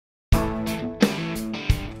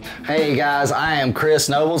Hey guys, I am Chris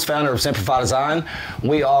Nobles, founder of Semper Fi Design.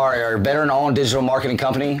 We are a veteran-owned digital marketing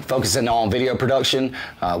company focusing on video production.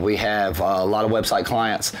 We have a lot of website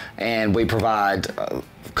clients, and we provide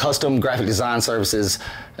custom graphic design services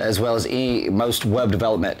as well as most web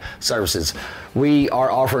development services. We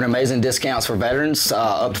are offering amazing discounts for veterans,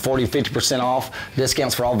 up to 40-50% off,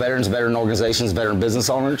 discounts for all veterans, veteran organizations, veteran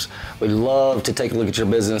business owners. We'd love to take a look at your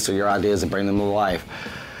business or your ideas and bring them to life.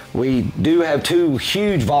 We do have two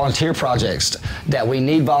huge volunteer projects that we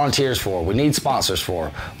need volunteers for. We need sponsors for.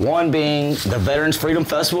 One being the Veterans Freedom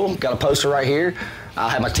Festival. Got a poster right here. I'll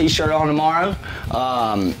have my t-shirt on tomorrow.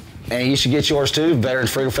 And you should get yours too,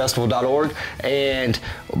 veteransfreedomfestival.org.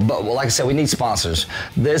 But like I said, we need sponsors.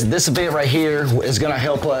 This event right here is gonna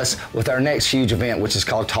help us with our next huge event, which is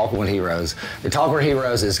called Talking with Heroes. The Talking with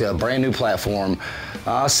Heroes is a brand new platform,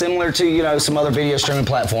 similar to some other video streaming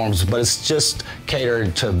platforms, but it's just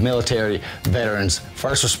catered to military, veterans,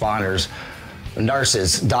 first responders,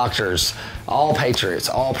 nurses, doctors, all patriots,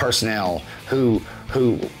 all personnel who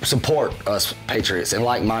support us patriots and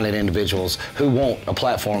like-minded individuals who want a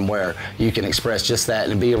platform where you can express just that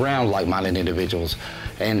and be around like-minded individuals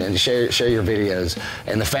and share your videos.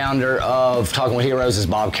 And the founder of Talking with Heroes is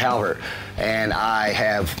Bob Calvert, and I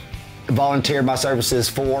have volunteered my services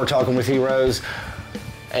for Talking with Heroes,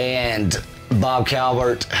 and Bob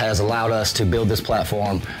Calvert has allowed us to build this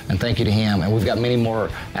platform, and thank you to him. And we've got many more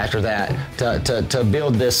after that to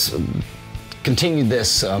build this, continue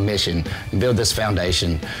this mission, and build this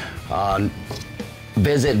foundation.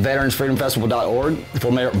 Visit veteransfreedomfestival.org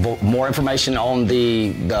for more information on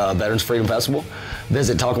the Veterans Freedom Festival.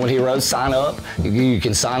 Visit Talking with Heroes, sign up. You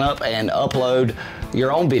can sign up and upload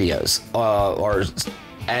your own videos or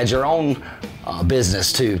add your own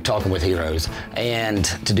business to Talking with Heroes. And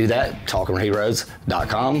to do that,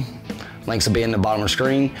 talkingwithheroes.com. Links will be in the bottom of the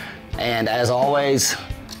screen. And as always,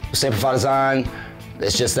 Semper Fi Design,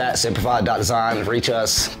 it's just that, semperfi.design. Reach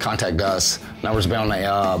us, contact us. Numbers will be on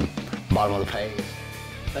the bottom of the page.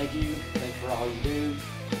 Thank you for all you do.